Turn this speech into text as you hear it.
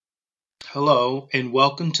Hello, and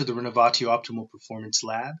welcome to the Renovatio Optimal Performance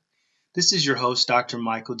Lab. This is your host, Dr.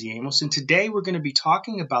 Michael Diamos, and today we're going to be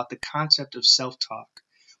talking about the concept of self-talk,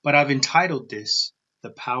 but I've entitled this,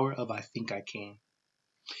 The Power of I Think I Can.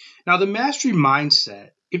 Now, the mastery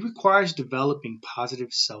mindset, it requires developing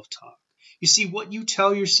positive self-talk. You see, what you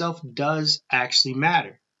tell yourself does actually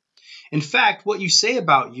matter. In fact, what you say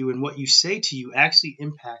about you and what you say to you actually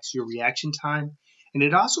impacts your reaction time, and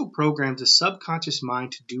it also programs the subconscious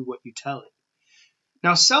mind to do what you tell it.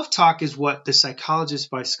 Now, self-talk is what the psychologist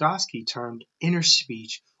Vygotsky termed inner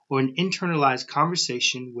speech, or an internalized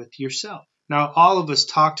conversation with yourself. Now, all of us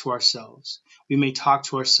talk to ourselves. We may talk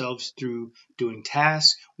to ourselves through doing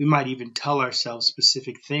tasks. We might even tell ourselves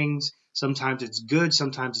specific things. Sometimes it's good,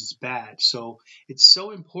 sometimes it's bad. So it's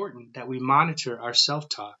so important that we monitor our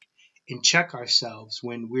self-talk and check ourselves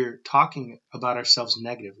when we're talking about ourselves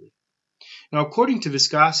negatively. Now, according to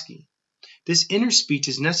Vygotsky, this inner speech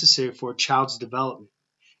is necessary for a child's development.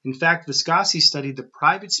 In fact, Vygotsky studied the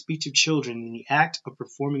private speech of children in the act of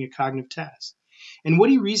performing a cognitive task. And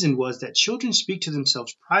what he reasoned was that children speak to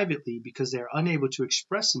themselves privately because they are unable to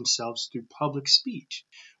express themselves through public speech,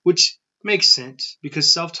 which makes sense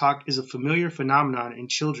because self-talk is a familiar phenomenon in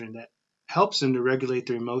children that helps them to regulate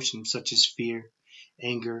their emotions such as fear,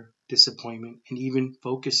 anger, disappointment, and even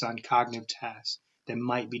focus on cognitive tasks that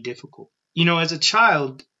might be difficult. As a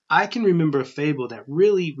child, I can remember a fable that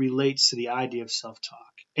really relates to the idea of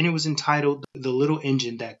self-talk, and it was entitled The Little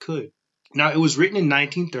Engine That Could. Now, it was written in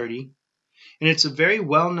 1930, and it's a very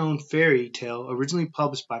well-known fairy tale originally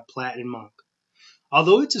published by Platt and Monk.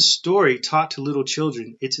 Although it's a story taught to little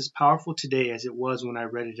children, it's as powerful today as it was when I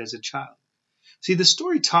read it as a child. See, the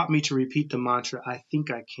story taught me to repeat the mantra, I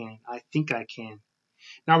think I can, I think I can.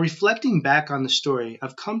 Now, reflecting back on the story,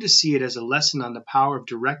 I've come to see it as a lesson on the power of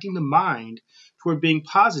directing the mind toward being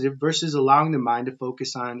positive versus allowing the mind to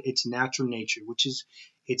focus on its natural nature, which is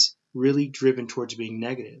it's really driven towards being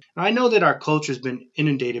negative. Now, I know that our culture has been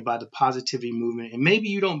inundated by the positivity movement, and maybe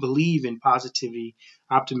you don't believe in positivity,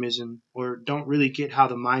 optimism, or don't really get how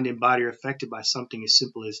the mind and body are affected by something as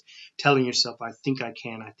simple as telling yourself, I think I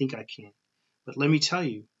can, I think I can. But let me tell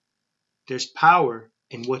you, there's power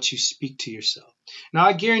in what you speak to yourself. Now,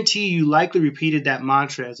 I guarantee you likely repeated that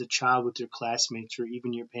mantra as a child with your classmates or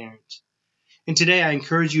even your parents. And today I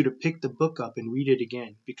encourage you to pick the book up and read it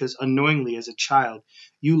again because unknowingly as a child,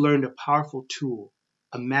 you learned a powerful tool,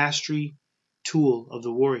 a mastery tool of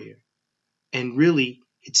the warrior. And really,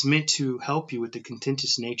 it's meant to help you with the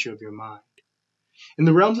contentious nature of your mind. In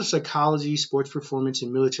the realms of psychology, sports performance,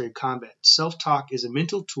 and military combat, self-talk is a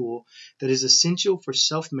mental tool that is essential for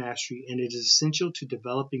self-mastery and it is essential to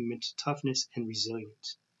developing mental toughness and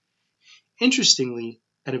resilience. Interestingly,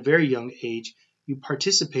 at a very young age, you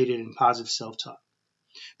participated in positive self-talk.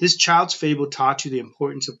 This child's fable taught you the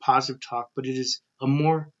importance of positive talk, but it is a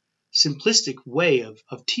more simplistic way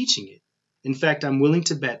of teaching it. In fact, I'm willing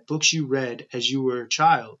to bet books you read as you were a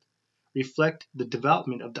child reflect the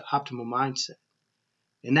development of the optimal mindset.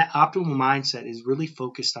 And that optimal mindset is really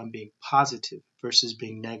focused on being positive versus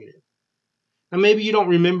being negative. Now, maybe you don't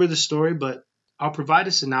remember the story, but I'll provide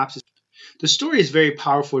a synopsis. The story is very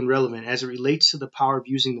powerful and relevant as it relates to the power of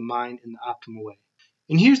using the mind in the optimal way.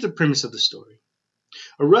 And here's the premise of the story.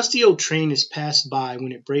 A rusty old train is passed by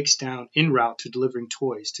when it breaks down en route to delivering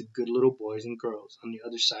toys to good little boys and girls on the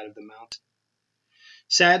other side of the mountain.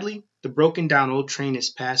 Sadly, the broken down old train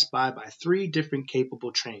is passed by 3 different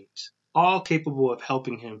capable trains, all capable of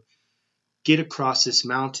helping him get across this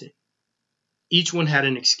mountain. Each one had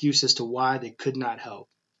an excuse as to why they could not help.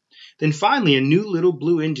 Then finally, a new little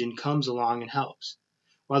blue engine comes along and helps.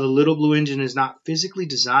 While the little blue engine is not physically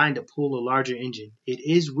designed to pull a larger engine, it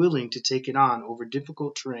is willing to take it on over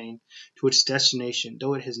difficult terrain to its destination,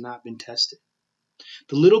 though it has not been tested.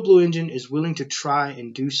 The little blue engine is willing to try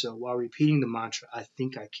and do so while repeating the mantra, I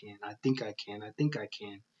think I can, I think I can, I think I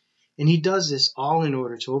can. And he does this all in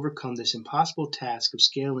order to overcome this impossible task of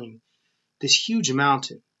scaling this huge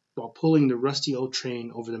mountain while pulling the rusty old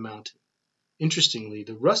train over the mountain. Interestingly,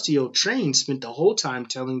 the rusty old train spent the whole time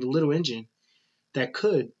telling the little engine that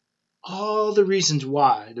could all the reasons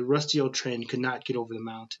why the rusty old train could not get over the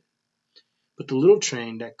mountain. But the little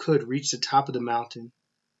train that could reach the top of the mountain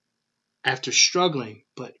after struggling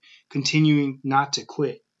but continuing not to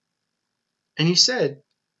quit. And he said,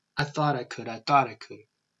 I thought I could, I thought I could.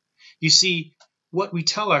 You see, what we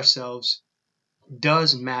tell ourselves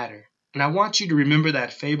does matter. And I want you to remember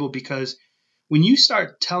that fable because when you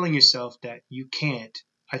start telling yourself that you can't,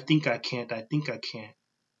 I think I can't, I think I can't,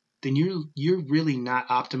 then you're really not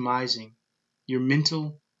optimizing your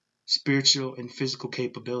mental, spiritual, and physical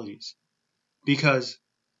capabilities. Because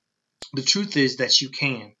the truth is that you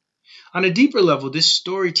can. On a deeper level, this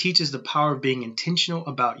story teaches the power of being intentional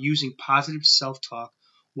about using positive self-talk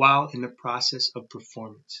while in the process of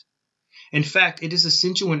performance. In fact, it is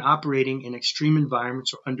essential when operating in extreme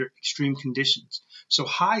environments or under extreme conditions. So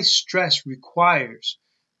high stress requires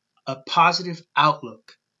a positive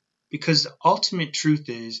outlook, because the ultimate truth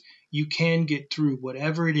is you can get through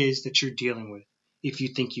whatever it is that you're dealing with if you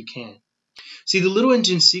think you can. See, the little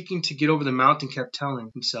engine seeking to get over the mountain kept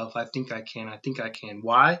telling himself, I think I can, I think I can.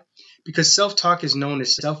 Why? Because self-talk is known as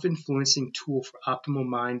a self-influencing tool for optimal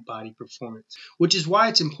mind-body performance, which is why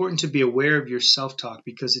it's important to be aware of your self-talk,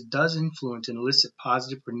 because it does influence and elicit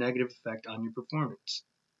positive or negative effect on your performance.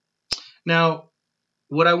 Now,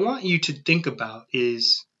 what I want you to think about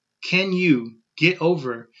is, can you get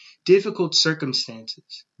over difficult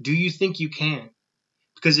circumstances? Do you think you can?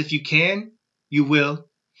 Because if you can, you will.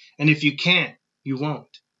 And if you can't, you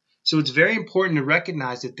won't. So it's very important to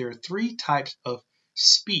recognize that there are three types of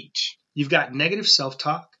speech. You've got negative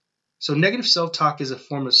self-talk. So negative self-talk is a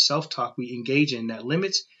form of self-talk we engage in that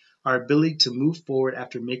limits our ability to move forward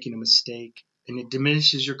after making a mistake, and it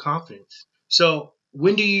diminishes your confidence. So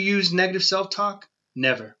when do you use negative self-talk?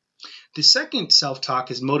 Never. The second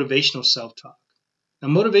self-talk is motivational self-talk. Now,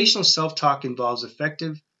 motivational self-talk involves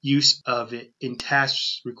effective use of it in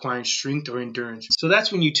tasks requiring strength or endurance. So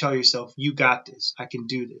that's when you tell yourself, you got this, I can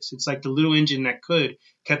do this. It's like the little engine that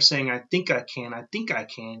kept saying, I think I can, I think I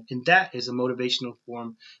can. And that is a motivational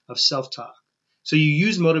form of self-talk. So you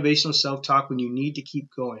use motivational self-talk when you need to keep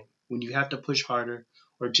going, when you have to push harder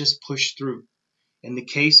or just push through. In the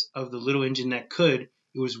case of the little engine that it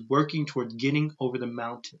was working toward getting over the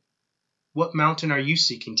mountain. What mountain are you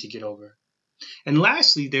seeking to get over? And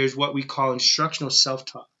lastly, there's what we call instructional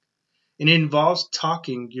self-talk. And it involves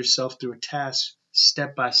talking yourself through a task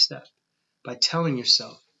step by step by telling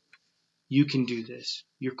yourself, you can do this.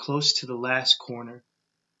 You're close to the last corner.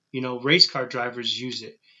 Race car drivers use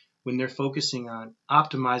it when they're focusing on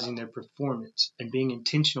optimizing their performance and being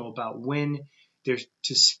intentional about when they're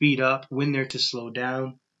to speed up, when they're to slow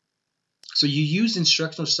down. So you use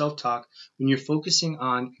instructional self-talk when you're focusing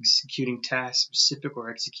on executing tasks specific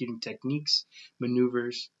or executing techniques,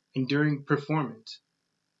 maneuvers, and during performance.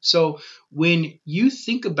 So when you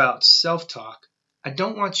think about self-talk, I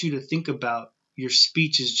don't want you to think about your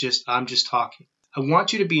speech as just, I'm just talking. I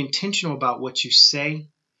want you to be intentional about what you say.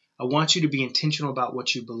 I want you to be intentional about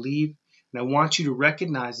what you believe. And I want you to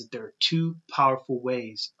recognize that there are two powerful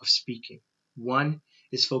ways of speaking. One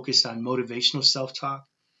is focused on motivational self-talk,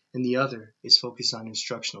 and the other is focused on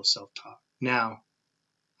instructional self-talk. Now,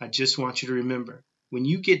 I just want you to remember, when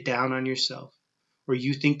you get down on yourself or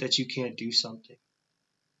you think that you can't do something,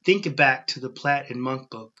 think back to the Platt and Monk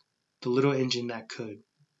book, The Little Engine That Could,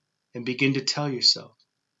 and begin to tell yourself,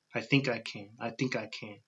 I think I can, I think I can.